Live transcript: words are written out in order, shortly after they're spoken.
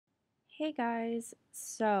Hey guys,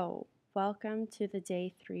 so welcome to the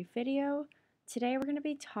day 3 video. Today we're going to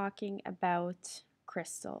be talking about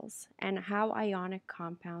crystals and how ionic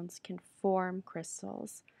compounds can form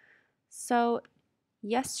crystals. So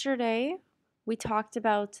yesterday we talked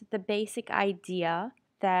about the basic idea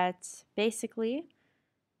that basically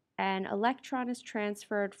an electron is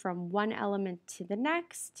transferred from one element to the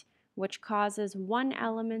next, which causes one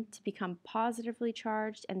element to become positively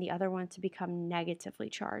charged and the other one to become negatively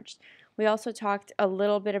charged. We also talked a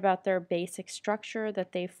little bit about their basic structure,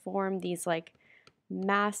 that they form these like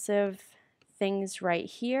massive things right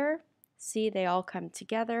here. See, they all come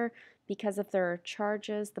together because of their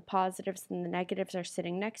charges. The positives and the negatives are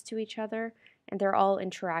sitting next to each other, and they're all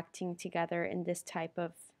interacting together in this type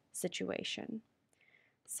of situation.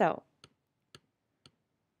 So,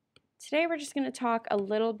 today we're just going to talk a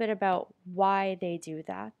little bit about why they do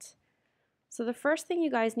that. So the first thing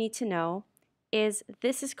you guys need to know is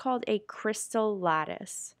this is called a crystal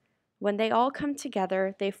lattice. When they all come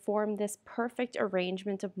together, they form this perfect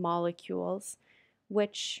arrangement of molecules,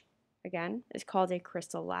 which again is called a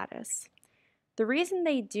crystal lattice. The reason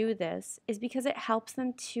they do this is because it helps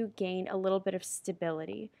them to gain a little bit of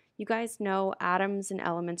stability. You guys know atoms and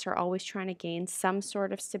elements are always trying to gain some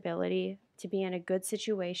sort of stability to be in a good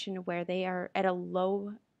situation where they are at a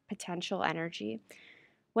low potential energy.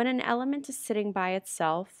 When an element is sitting by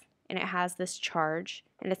itself and it has this charge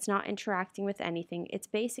and it's not interacting with anything, it's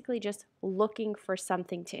basically just looking for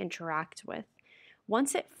something to interact with.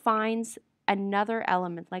 Once it finds another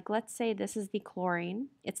element, like let's say this is the chlorine,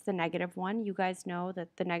 it's the negative one. You guys know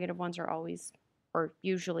that the negative ones are always or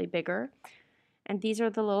usually bigger. And these are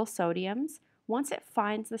the little sodiums. Once it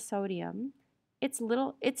finds the sodium,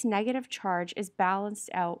 its negative charge is balanced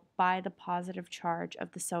out by the positive charge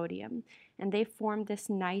of the sodium, and they form this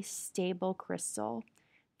nice stable crystal.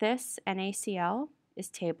 This NaCl is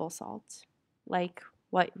table salt, like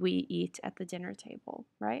what we eat at the dinner table,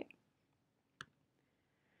 right?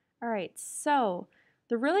 All right, so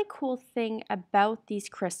the really cool thing about these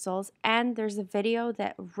crystals, and there's a video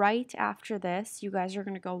that right after this, you guys are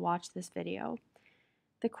going to go watch this video.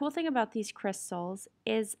 The cool thing about these crystals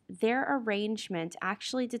is their arrangement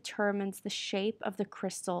actually determines the shape of the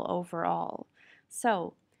crystal overall.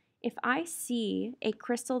 So, if I see a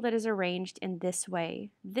crystal that is arranged in this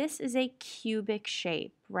way, this is a cubic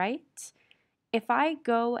shape, right? If I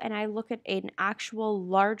go and I look at an actual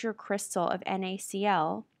larger crystal of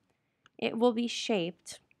NaCl, it will be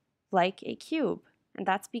shaped like a cube. And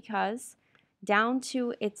that's because down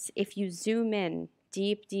to its, if you zoom in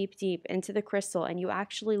deep, deep, deep into the crystal and you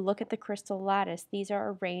actually look at the crystal lattice, these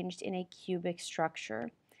are arranged in a cubic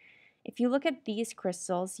structure. If you look at these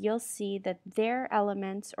crystals, you'll see that their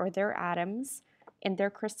elements or their atoms in their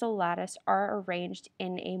crystal lattice are arranged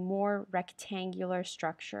in a more rectangular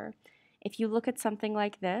structure. If you look at something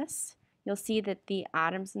like this, you'll see that the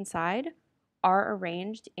atoms inside are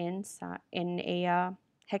arranged in a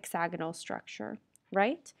hexagonal structure,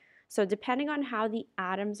 right? So depending on how the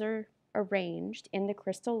atoms are arranged in the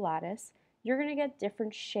crystal lattice, you're going to get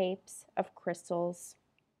different shapes of crystals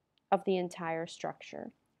of the entire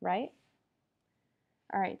structure, right?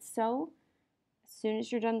 All right, so as soon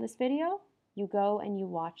as you're done this video, you go and you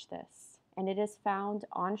watch this. And it is found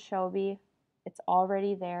on Shobi. It's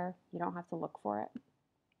already there. You don't have to look for it.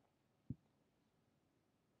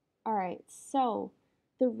 All right, so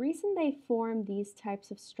the reason they form these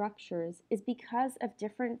types of structures is because of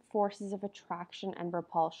different forces of attraction and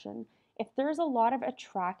repulsion. If there's a lot of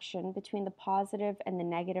attraction between the positive and the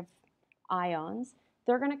negative ions,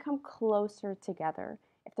 they're going to come closer together.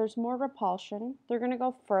 If there's more repulsion, they're going to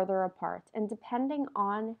go further apart. And depending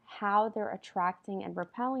on how they're attracting and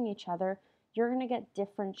repelling each other, you're going to get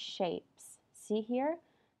different shapes. See here?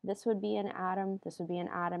 This would be an atom, this would be an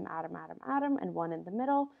atom, atom, atom, atom, and one in the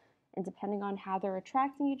middle. And depending on how they're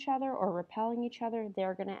attracting each other or repelling each other,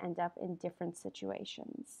 they're going to end up in different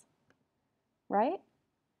situations. Right?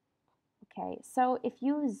 Okay, so if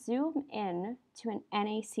you zoom in to an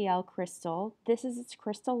NaCl crystal, this is its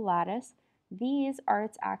crystal lattice. These are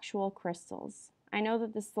its actual crystals. I know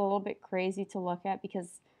that this is a little bit crazy to look at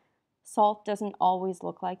because salt doesn't always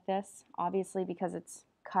look like this, obviously because it's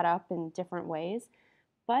cut up in different ways,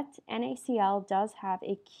 but NaCl does have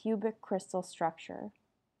a cubic crystal structure.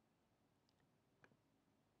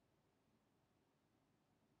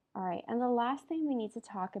 All right, and the last thing we need to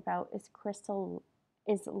talk about is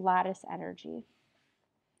lattice energy.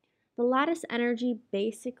 The lattice energy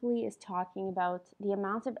basically is talking about the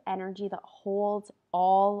amount of energy that holds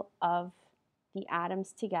all of the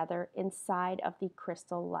atoms together inside of the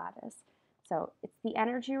crystal lattice. So it's the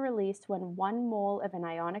energy released when 1 mole of an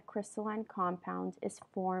ionic crystalline compound is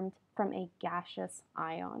formed from a gaseous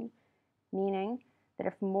ion, meaning that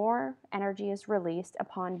if more energy is released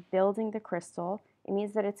upon building the crystal, it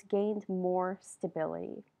means that it's gained more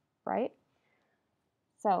stability, right?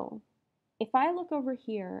 So if I look over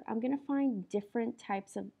here, I'm going to find different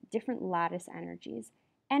types of different lattice energies.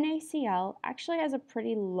 NaCl actually has a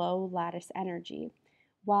pretty low lattice energy,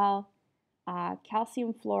 while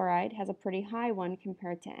calcium fluoride has a pretty high one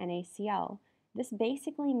compared to NaCl. This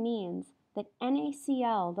basically means that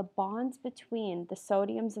NaCl, the bonds between the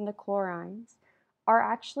sodiums and the chlorines, are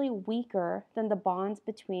actually weaker than the bonds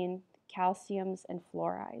between calciums and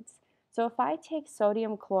fluorides. So if I take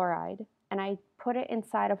sodium chloride and I put it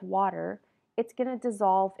inside of water, it's going to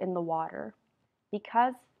dissolve in the water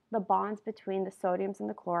because the bonds between the sodiums and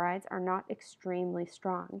the chlorides are not extremely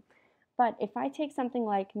strong. But if I take something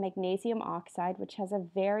like magnesium oxide, which has a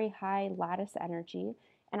very high lattice energy,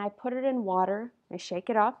 and I put it in water, I shake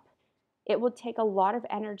it up, it would take a lot of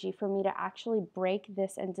energy for me to actually break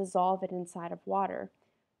this and dissolve it inside of water.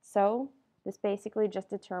 So this basically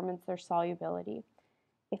just determines their solubility.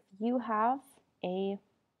 If you have a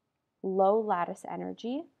low lattice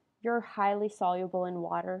energy, you're highly soluble in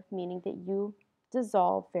water, meaning that you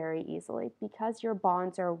dissolve very easily because your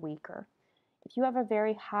bonds are weaker. If you have a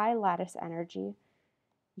very high lattice energy,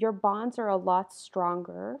 your bonds are a lot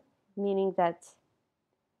stronger, meaning that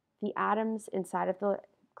the atoms inside of the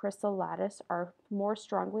crystal lattice are more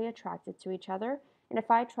strongly attracted to each other. And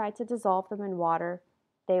if I tried to dissolve them in water,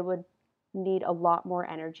 they would need a lot more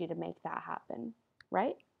energy to make that happen,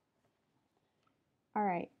 right? All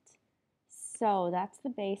right, so that's the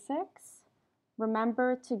basics.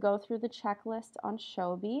 Remember to go through the checklist on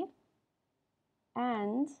Shobi,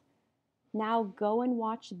 and now go and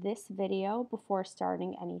watch this video before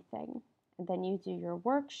starting anything. And then you do your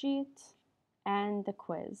worksheet and the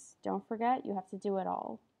quiz. Don't forget, you have to do it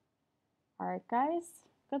all. All right, guys,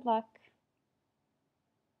 good luck.